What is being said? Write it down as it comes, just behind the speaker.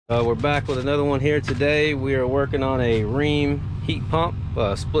We're back with another one here today. We are working on a Rheem heat pump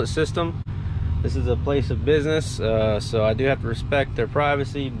split system. This is a place of business, so I do have to respect their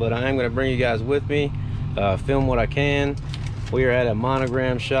privacy, but I am going to bring you guys with me, film what I can. We are at a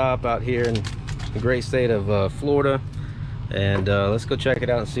Monogram shop out here in the great state of Florida, and let's go check it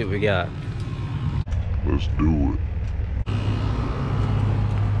out and see what we got. Let's do it.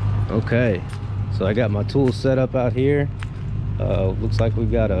 Okay, so I got my tools set up out here. Looks like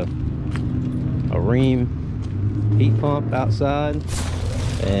we've got a Rheem heat pump outside,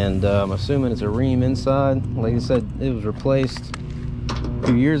 and I'm assuming it's a Rheem inside. Like I said, it was replaced a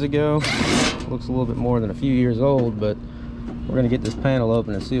few years ago. Looks a little bit more than a few years old, but we're gonna get this panel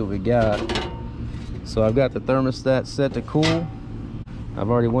open and see what we got. So I've got the thermostat set to cool. I've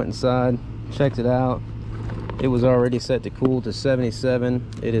already went inside, checked it out. It was already set to cool to 77.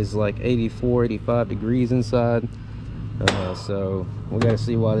 It is like 84, 85 degrees inside. So we got to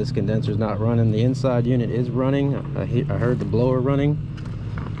see why this condenser's not running. The inside unit is running. I heard the blower running.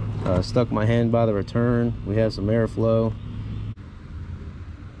 Stuck my hand by the return. We have some airflow.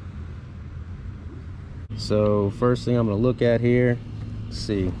 So first thing I'm going to look at here, let's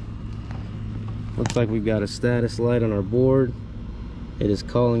see. Looks like we've got a status light on our board. It is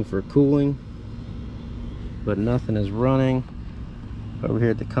calling for cooling, but nothing is running. Over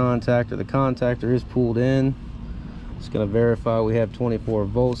here at the contactor is pulled in. Just going to verify we have 24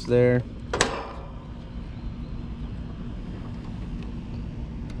 volts there.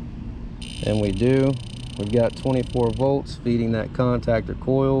 And we do. We've got 24 volts feeding that contactor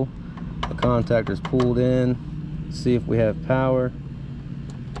coil. The contactor's pulled in. See if we have power.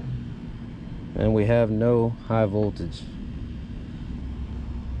 And we have no high voltage.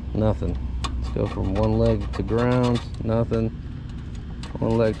 Nothing. Let's go from one leg to ground. Nothing.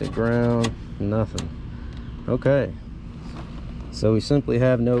 One leg to ground. Nothing. Okay. So we simply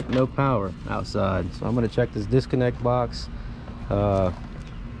have no power outside. So I'm going to check this disconnect box.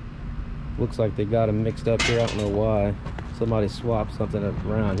 Looks like they got them mixed up here. I don't know why. Somebody swapped something up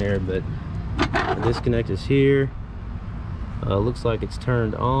around here, but the disconnect is here. Looks like it's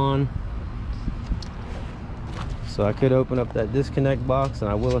turned on. So I could open up that disconnect box,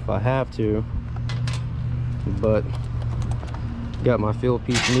 and I will if I have to. But got my field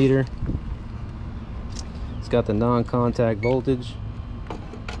piece meter. Got the non-contact voltage,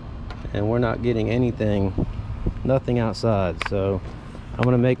 and we're not getting nothing outside. So I'm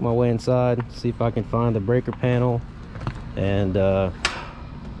gonna make my way inside, see if I can find the breaker panel, and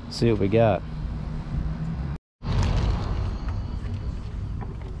see what we got.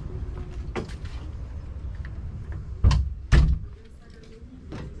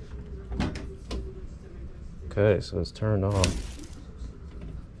 Okay, so it's turned on.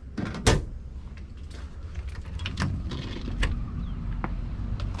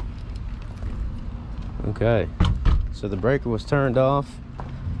 Okay, so the breaker was turned off.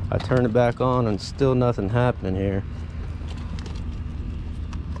 I turned it back on and still nothing happening here.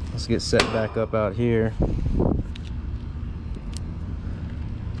 Let's get set back up out here.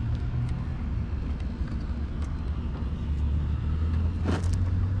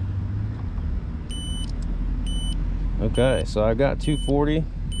 Okay, so I got 240,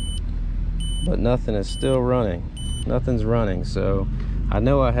 but nothing is still running. Nothing's running, so I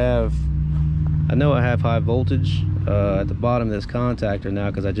know I have high voltage at the bottom of this contactor now,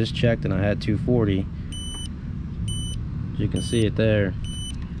 because I just checked and I had 240. You can see it there.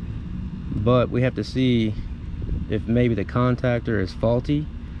 But we have to see if maybe the contactor is faulty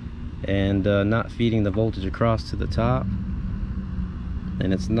and not feeding the voltage across to the top.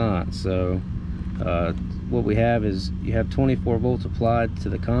 And it's not. So what we have is you have 24 volts applied to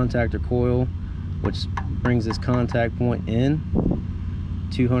the contactor coil, which brings this contact point in.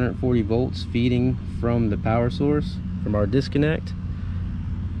 240 volts feeding from the power source from our disconnect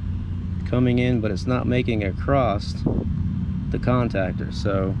coming in, but it's not making it across the contactor.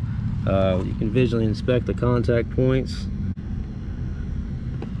 So you can visually inspect the contact points.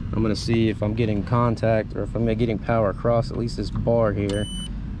 I'm going to see if I'm getting contact, or if I'm getting power across at least this bar here,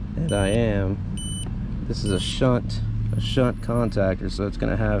 and I am. This is a shunt contactor, so it's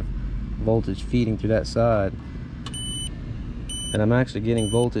going to have voltage feeding through that side. And I'm actually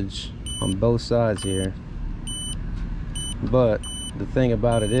getting voltage on both sides here. But the thing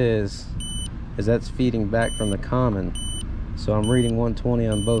about it is that's feeding back from the common. So I'm reading 120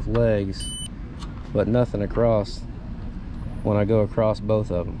 on both legs, but nothing across when I go across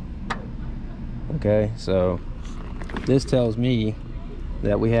both of them. Okay, so this tells me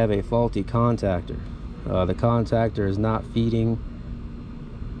that we have a faulty contactor. The contactor is not feeding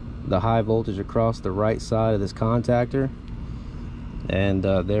the high voltage across the right side of this contactor. and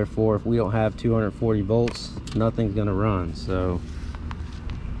therefore if we don't have 240 volts, nothing's gonna run. So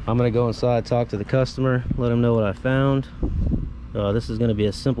I'm gonna go inside, talk to the customer, let them know what I found. This is gonna be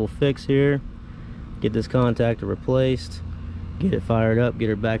a simple fix here. Get this contactor replaced, get it fired up, get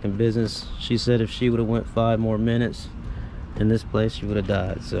her back in business. She said if she would have went 5 more minutes in this place, she would have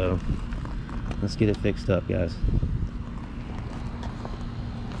died. So let's get it fixed up, guys.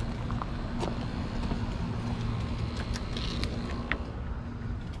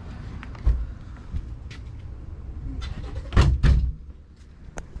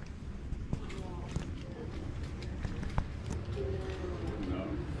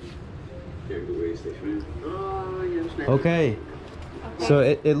 Okay, so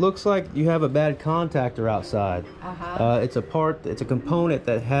it looks like you have a bad contactor outside. It's a component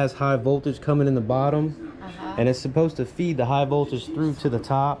that has high voltage coming in the bottom, and it's supposed to feed the high voltage through to the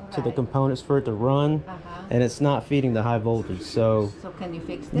top, to the components for it to run, and it's not feeding the high voltage. So can you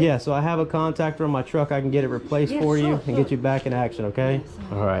fix this? Yeah, so I have a contactor on my truck. I can get it replaced for you and get you back in action, okay? Yes.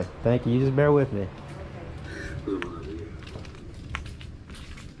 All right, thank you. You just bear with me.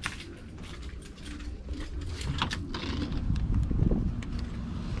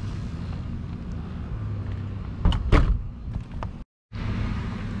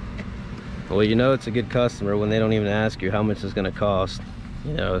 Well, you know it's a good customer when they don't even ask you how much it's gonna cost,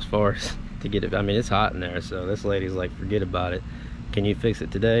 you know, as far as to get it. I mean, it's hot in there, so this lady's like, forget about it. Can you fix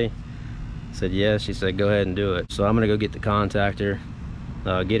it today? I said yes. She said go ahead and do it. So I'm gonna go get the contactor,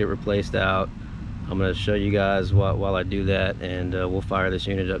 get it replaced out. I'm gonna show you guys while I do that, and we'll fire this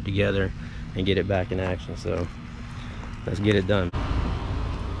unit up together and get it back in action. So let's get it done.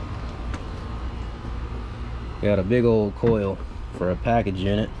 Got a big old coil for a package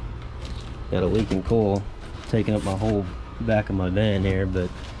unit. Got a leaking coil taking up my whole back of my van here, but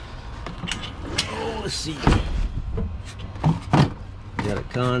let's see. Got a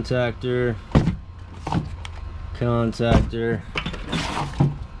contactor.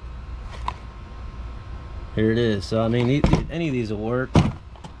 Here it is. So I mean, any of these will work,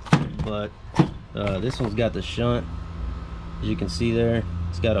 but this one's got the shunt. As you can see there,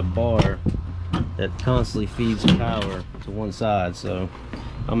 it's got a bar that constantly feeds power to one side. So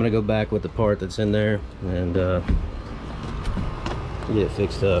I'm gonna go back with the part that's in there and get it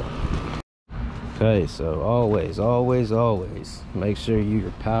fixed up. Okay, so always make sure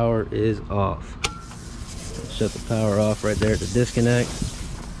your power is off. Shut the power off right there at the disconnect.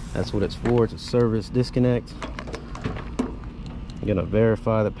 That's what it's for. It's a service disconnect. I'm gonna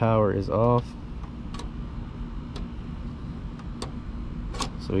verify the power is off.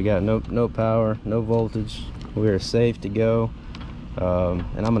 So we got no power, no voltage. We are safe to go.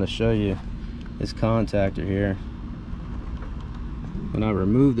 And I'm going to show you this contactor here. When I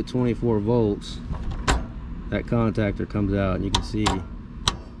remove the 24 volts, that contactor comes out, and you can see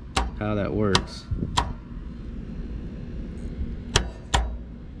how that works.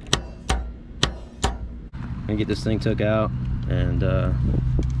 I'm gonna get this thing took out and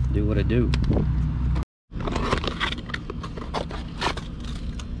do what I do.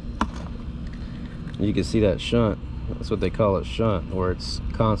 You can see that shunt. That's what they call it, shunt, where it's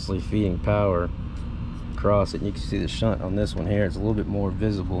constantly feeding power across it. And you can see the shunt on this one here. It's a little bit more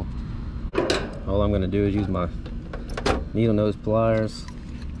visible. All I'm going to do is use my needle nose pliers,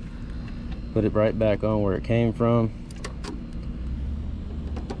 put it right back on where it came from.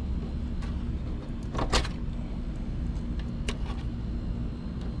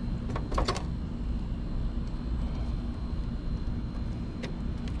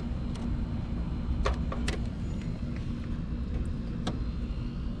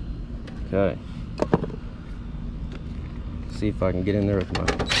 Okay, see if I can get in there with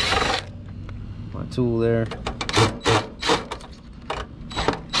my tool there.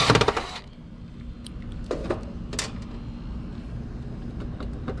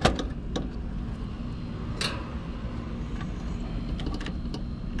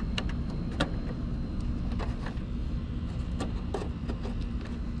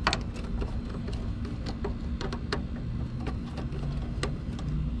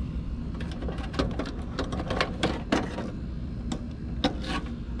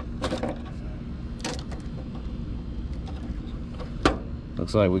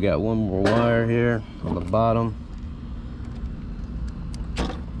 Looks like we got one more wire here on the bottom.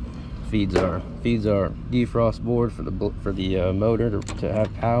 Feeds our defrost board for the motor to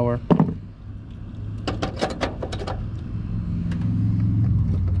have power.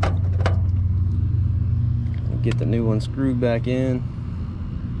 Get the new one screwed back in.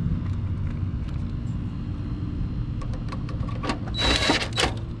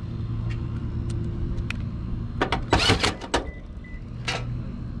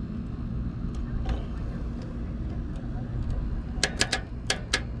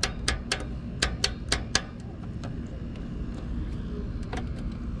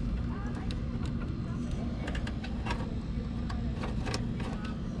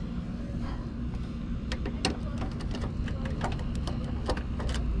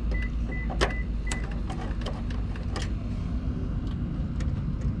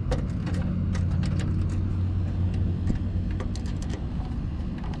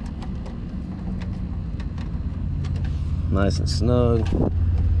 Nice and snug.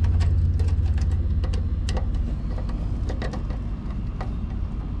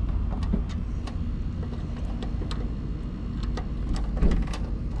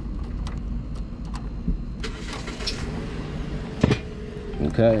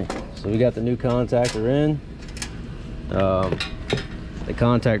 Okay, so we got the new contactor in. The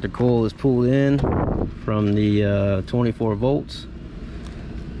contactor coil is pulled in from the 24 volts.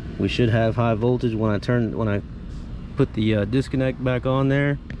 We should have high voltage when I put the disconnect back on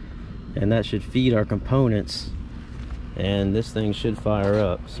there, and that should feed our components, and this thing should fire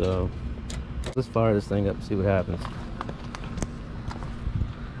up. So let's fire this thing up and see what happens.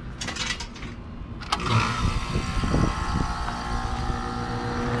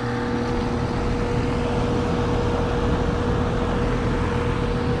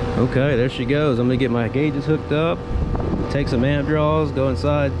 Okay, there she goes. I'm gonna get my gauges hooked up, take some amp draws, go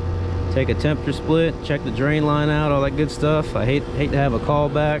inside, take a temperature split, check the drain line out, all that good stuff. I hate to have a call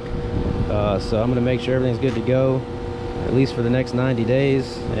back, so I'm gonna make sure everything's good to go, at least for the next 90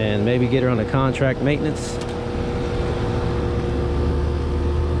 days, and maybe get her on a contract maintenance.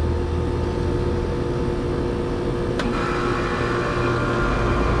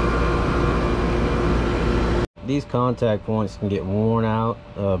 These contact points can get worn out,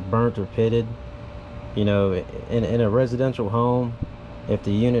 burnt or pitted. You know, in a residential home, if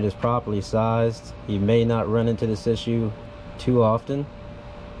the unit is properly sized, you may not run into this issue too often.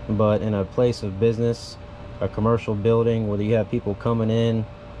 But in a place of business, a commercial building where you have people coming in,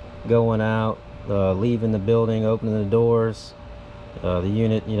 going out, leaving the building, opening the doors, the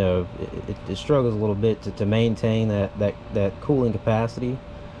unit, you know, it struggles a little bit to maintain that cooling capacity.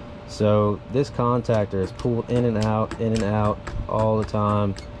 So this contactor is pulled in and out all the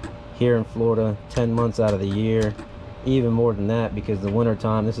time here in Florida, 10 months out of the year, even more than that, because the winter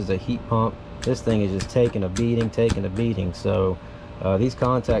time, this is a heat pump. This thing is just taking a beating. So these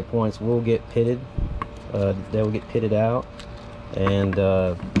contact points will get pitted. They will get pitted out, and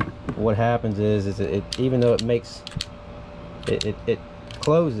what happens is even though it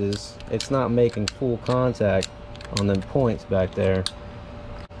closes, it's not making full contact on them points back there.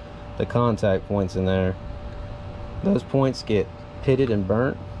 The contact points in there, those points get pitted and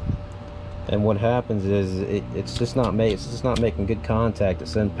burnt, and what happens is it's just not making good contact to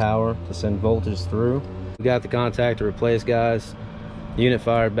send power, to send voltage through. We got the contactor replaced, guys. The unit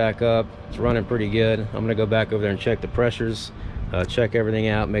fired back up. It's running pretty good. I'm gonna go back over there and check the pressures, check everything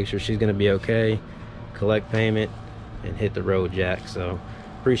out, make sure she's gonna be okay, collect payment, and hit the road, jack. So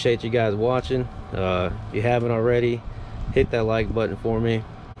appreciate you guys watching. If you haven't already, hit that like button for me.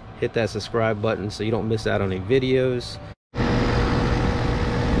 Hit that subscribe button so you don't miss out on any videos.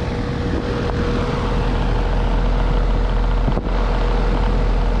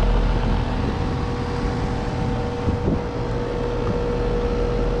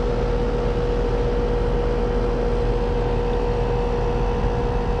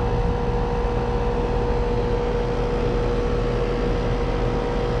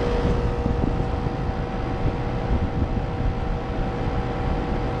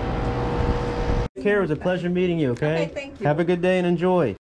 It was a pleasure meeting you, okay? Okay, thank you. Have a good day and enjoy.